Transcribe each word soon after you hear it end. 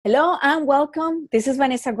Hello and welcome. This is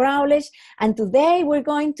Vanessa Growlish, and today we're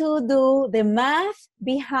going to do the math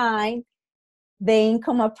behind the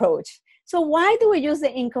income approach. So why do we use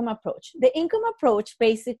the income approach? The income approach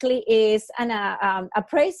basically is,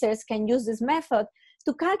 appraisers can use this method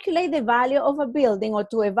to calculate the value of a building or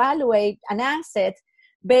to evaluate an asset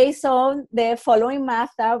based on the following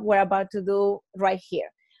math that we're about to do right here.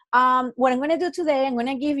 What I'm going to do today, I'm going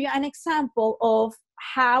to give you an example of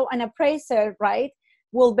how an appraiser, right,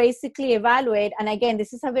 will basically evaluate. And again,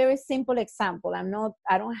 this is a very simple example.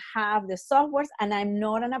 I don't have the softwares and I'm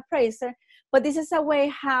not an appraiser, but this is a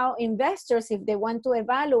way how investors, if they want to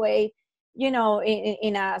evaluate, in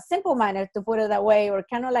a simple manner, to put it that way, or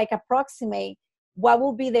kind of like approximate what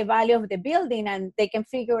will be the value of the building, and they can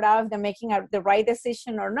figure out if they're making the right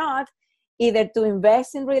decision or not, either to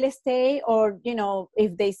invest in real estate or,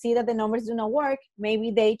 if they see that the numbers do not work,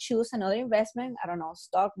 maybe they choose another investment. I don't know,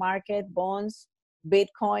 stock market, bonds,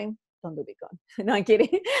 Bitcoin. Don't do Bitcoin. No, I'm kidding.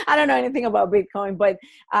 I don't know anything about Bitcoin, but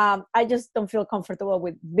I just don't feel comfortable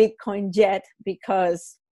with Bitcoin yet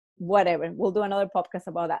because whatever. We'll do another podcast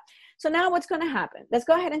about that. So now what's going to happen? Let's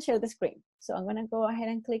go ahead and share the screen. So I'm going to go ahead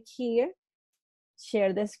and click here,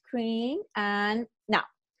 share the screen. And now,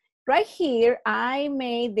 right here, I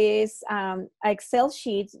made this Excel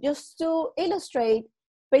sheet just to illustrate,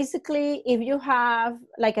 basically, if you have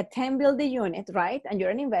like a 10 building unit, right, and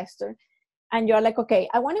you're an investor, and you're like, okay,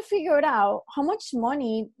 I want to figure it out how much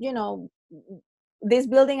money, this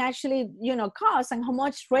building actually, costs, and how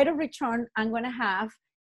much rate of return I'm going to have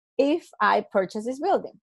if I purchase this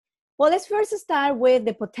building. Well, let's first start with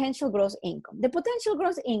the potential gross income. The potential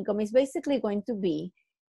gross income is basically going to be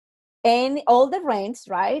all the rents,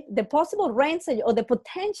 right? The possible rents, or the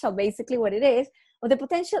potential, basically what it is, or the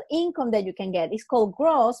potential income that you can get. It's called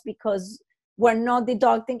gross because we're not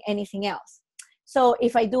deducting anything else. So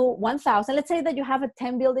if I do 1,000, let's say that you have a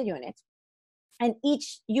 10 building unit and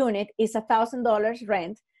each unit is $1,000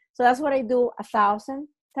 rent. So that's what I do, 1,000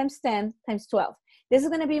 times 10 times 12. This is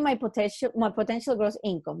going to be my potential gross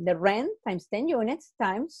income, the rent times 10 units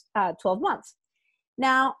times 12 months.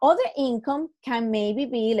 Now, other income can maybe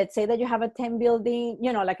be, let's say that you have a 10 building,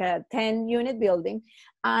 like a 10 unit building,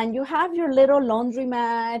 and you have your little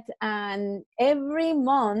laundromat, and every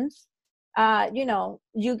month,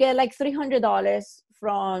 you get like $300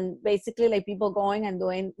 from basically like people going and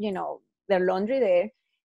doing, their laundry there.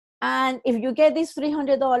 And if you get these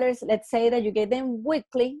 $300, let's say that you get them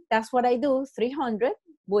weekly, that's what I do, 300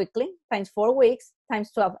 weekly times 4 weeks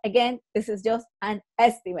times 12. Again, this is just an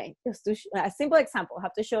estimate, just a simple example. I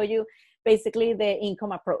have to show you basically the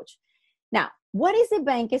income approach. Now, what is the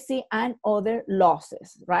vacancy and other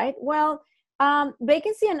losses, right? Well,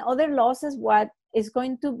 vacancy and other losses, what is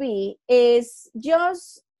going to be is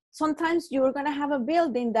just sometimes you're going to have a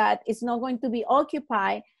building that is not going to be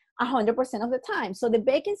occupied 100% of the time. So the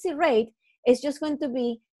vacancy rate is just going to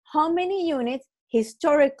be how many units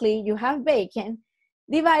historically you have vacant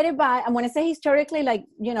divided by, I'm going to say historically, like,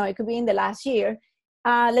 it could be in the last year.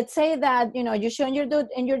 Let's say that, you show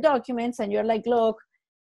in your documents and you're like, look,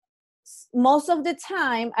 most of the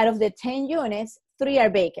time out of the 10 units, 3 are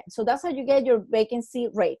vacant. So that's how you get your vacancy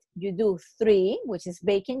rate. You do 3, which is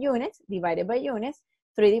vacant units, divided by units,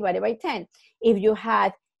 3 divided by 10. If you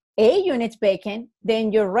had 8 units vacant,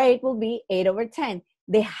 then your rate will be 8 over 10.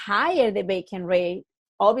 The higher the vacant rate,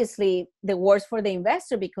 obviously, the worse for the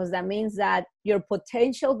investor, because that means that your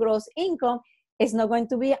potential gross income is not going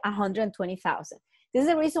to be $120,000. This is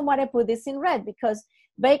the reason why I put this in red, because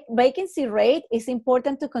vacancy rate is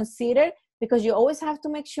important to consider, because you always have to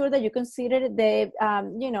make sure that you consider the,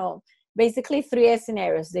 basically 3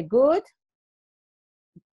 scenarios: the good,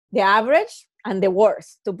 the average, and the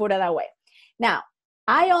worst, to put it that way. Now,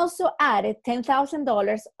 I also added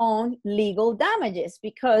 $10,000 on legal damages,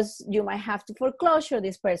 because you might have to foreclosure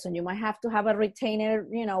this person. You might have to have a retainer,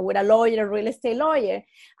 with a lawyer, a real estate lawyer.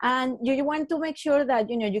 And you want to make sure that,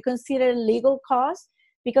 you consider legal costs,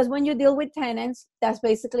 because when you deal with tenants, that's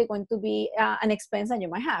basically going to be an expense that you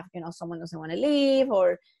might have. Someone doesn't want to leave,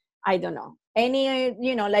 or I don't know, any,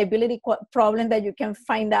 liability problem that you can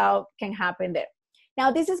find out can happen there.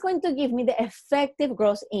 Now, this is going to give me the effective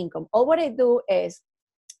gross income. All what I do is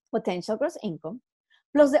potential gross income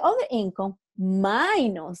plus the other income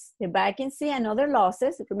minus the vacancy and other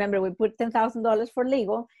losses. Remember, we put $10,000 for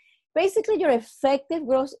legal. Basically, your effective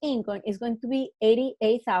gross income is going to be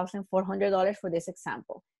 $88,400 for this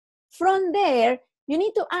example. From there, you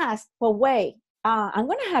need to ask, well, wait, I'm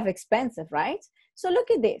going to have expenses, right? So look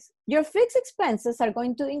at this. Your fixed expenses are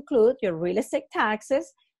going to include your real estate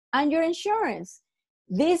taxes and your insurance.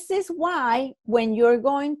 This is why when you're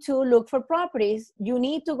going to look for properties, you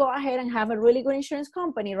need to go ahead and have a really good insurance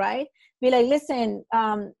company, right? Be like, listen,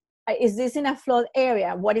 is this in a flood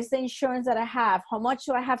area? What is the insurance that I have? How much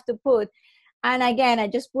do I have to put? And again, I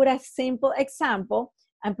just put a simple example.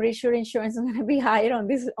 I'm pretty sure insurance is going to be higher on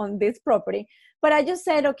this property. But I just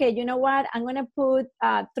said, okay, you know what? I'm going to put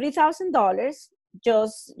 $3,000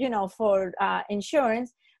 just, for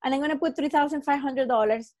insurance. And I'm going to put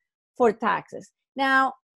 $3,500 for taxes.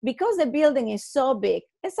 Now, because the building is so big,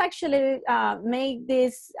 let's actually make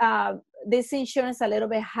this insurance a little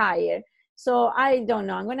bit higher. So I don't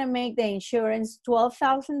know, I'm going to make the insurance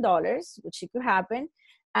 $12,000, which it could happen,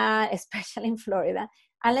 especially in Florida.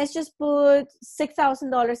 And let's just put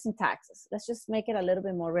 $6,000 in taxes. Let's just make it a little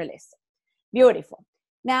bit more realistic. Beautiful.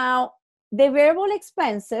 Now, the variable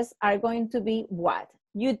expenses are going to be what?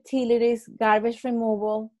 Utilities, garbage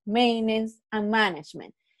removal, maintenance, and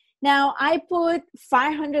management. Now, I put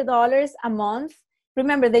 $500 a month.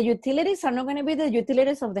 Remember, the utilities are not going to be the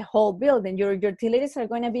utilities of the whole building. Your utilities are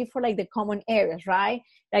going to be for like the common areas, right?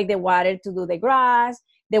 Like the water to do the grass,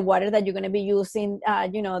 the water that you're going to be using,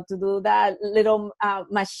 to do that little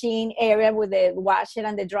machine area with the washer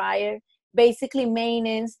and the dryer. Basically,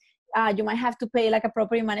 maintenance. You might have to pay like a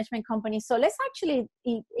property management company. So let's actually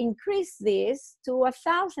increase this to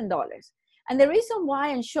 $1,000. And the reason why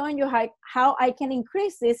I'm showing you how I can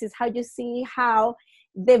increase this is how you see how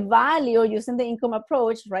the value using the income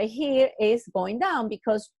approach right here is going down,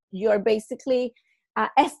 because you're basically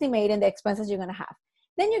estimating the expenses you're going to have.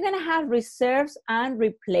 Then you're going to have reserves and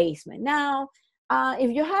replacement. Now,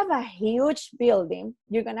 if you have a huge building,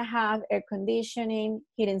 you're going to have air conditioning,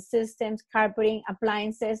 heating systems, carpeting,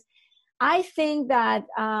 appliances. I think that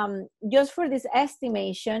just for this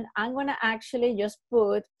estimation, I'm going to actually just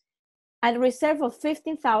put a reserve of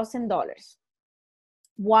 $15,000.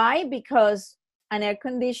 Why? Because I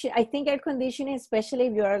think air conditioning, especially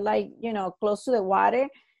if you're like, close to the water,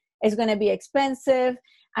 is going to be expensive.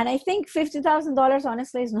 And I think $50,000,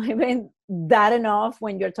 honestly, is not even that enough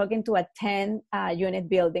when you're talking to a 10 unit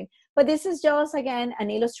building. But this is just, again,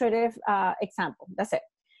 an illustrative example. That's it.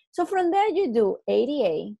 So from there, you do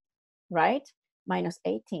 88, right? Minus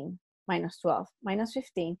 18, minus 12, minus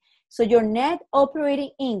 15. So your net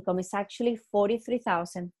operating income is actually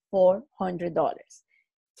 $43,400.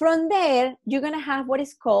 From there, you're going to have what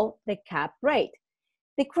is called the cap rate.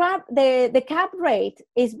 The cap rate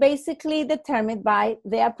is basically determined by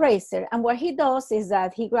the appraiser. And what he does is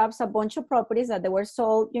that he grabs a bunch of properties that they were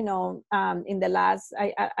sold, in the last,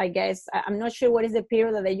 I guess, I'm not sure what is the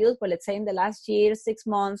period that they use, but let's say in the last year, 6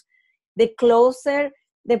 months. The closer,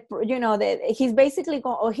 he's basically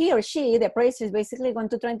going, or he or she, the appraiser is basically going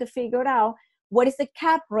to try to figure out what is the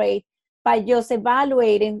cap rate by just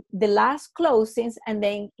evaluating the last closings. And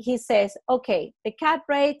then he says, okay, the cap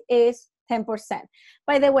rate is 10%.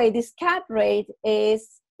 By the way, this cap rate it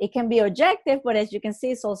can be objective, but as you can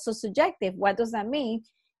see, it's also subjective. What does that mean?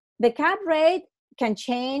 The cap rate can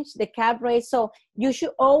change the cap rate. So you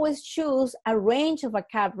should always choose a range of a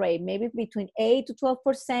cap rate, maybe between 8 to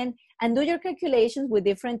 12%, and do your calculations with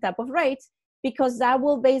different type of rates, because that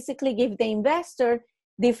will basically give the investor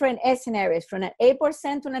different scenarios. From an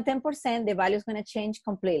 8% to a 10%, the value is going to change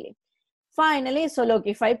completely. Finally, so look,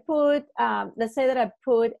 if I put, let's say that I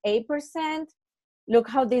put 8%, look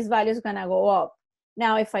how this value is going to go up.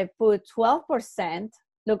 Now, if I put 12%,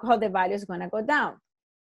 look how the value is going to go down.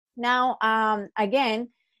 Now, again,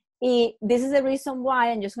 this is the reason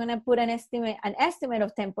why I'm just going to put an estimate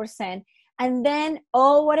of 10%. And then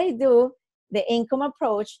what I do, the income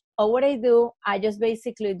approach, I just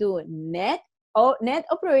basically do net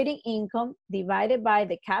operating income divided by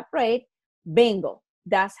the cap rate. Bingo.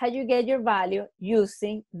 That's how you get your value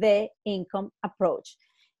using the income approach.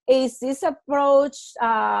 Is this approach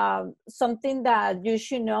something that you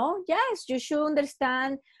should know? Yes, you should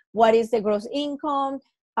understand what is the gross income,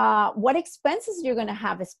 what expenses you're going to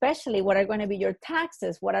have, especially what are going to be your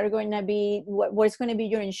taxes, what's going to be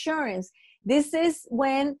your insurance. This is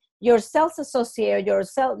when your sales associate, your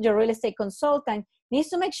real estate consultant needs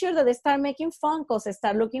to make sure that they start making phone calls, they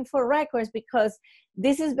start looking for records, because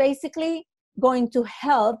this is basically going to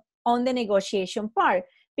help on the negotiation part.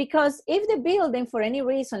 Because if the building, for any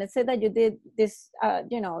reason, let's say that you did this,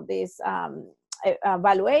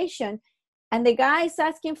 valuation, and the guy is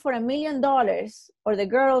asking for $1 million, or the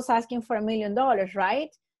girl's asking for $1 million, right?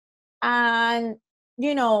 And,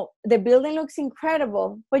 the building looks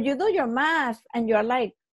incredible, but you do your math and you're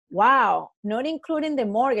like, wow, not including the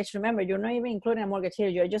mortgage. Remember, you're not even including a mortgage here.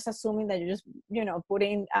 You're just assuming that you're just,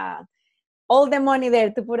 putting all the money there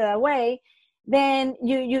to put it away. Then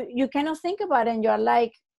you cannot think about it, and you're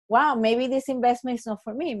like, wow, maybe this investment is not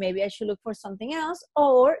for me. Maybe I should look for something else.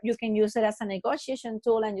 Or you can use it as a negotiation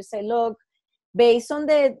tool and you say, look, based on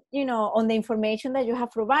the, on the information that you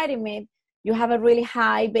have provided me, you have a really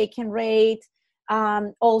high vacant rate.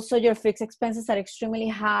 Also, your fixed expenses are extremely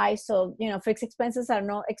high. So, fixed expenses are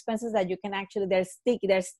not expenses that you can actually, they're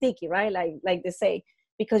sticky, right? Like they say,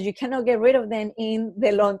 because you cannot get rid of them in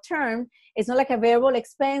the long term. It's not like a variable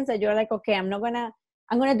expense that you're like, okay, I'm going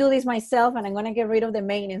to do this myself and I'm going to get rid of the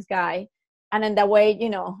maintenance guy. And then that way,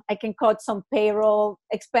 I can cut some payroll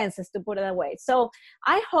expenses, to put it away. So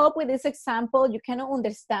I hope with this example, you can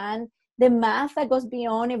understand the math that goes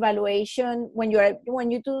beyond evaluation when you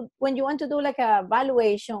want to do like a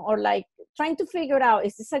valuation, or like trying to figure out,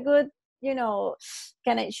 is this a good,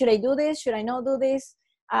 should I do this? Should I not do this?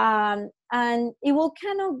 And it will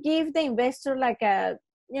kind of give the investor like an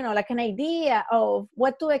idea of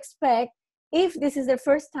what to expect if this is their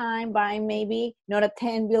first time buying maybe not a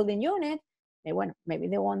 10 building unit. Maybe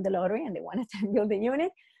they won the lottery and they want a 10 building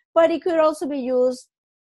unit, but it could also be used,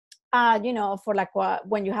 for like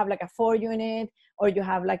when you have like a 4 unit or you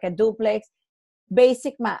have like a duplex.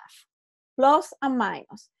 Basic math, plus and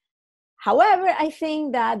minus. However, I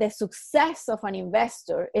think that the success of an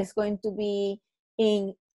investor is going to be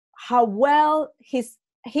in how well his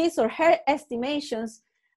or her estimations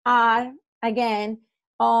are, again,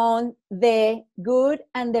 on the good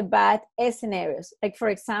and the bad scenarios. Like, for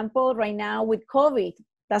example, right now with COVID,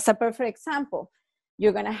 that's a perfect example.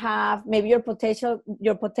 You're going to have maybe your potential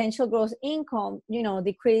gross income,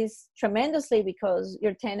 decrease tremendously because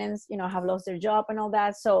your tenants, have lost their job and all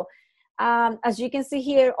that. So as you can see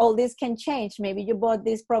here, all this can change. Maybe you bought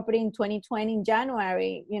this property in 2020 in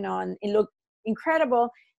January, and it looked incredible.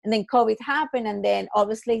 And then COVID happened, and then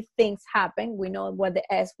obviously things happen. We know what the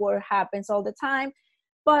S word happens all the time.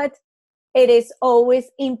 But it is always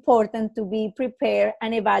important to be prepared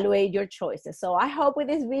and evaluate your choices. So I hope with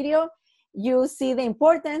this video, you see the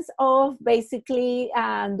importance of basically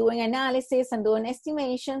doing analysis and doing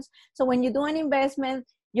estimations. So when you do an investment,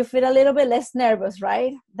 you feel a little bit less nervous,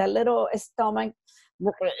 right? That little stomach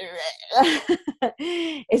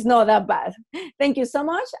it's not that bad. Thank you so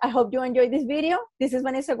much. I hope you enjoyed this video. This is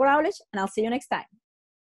Vanessa Graulich, and I'll see you next time.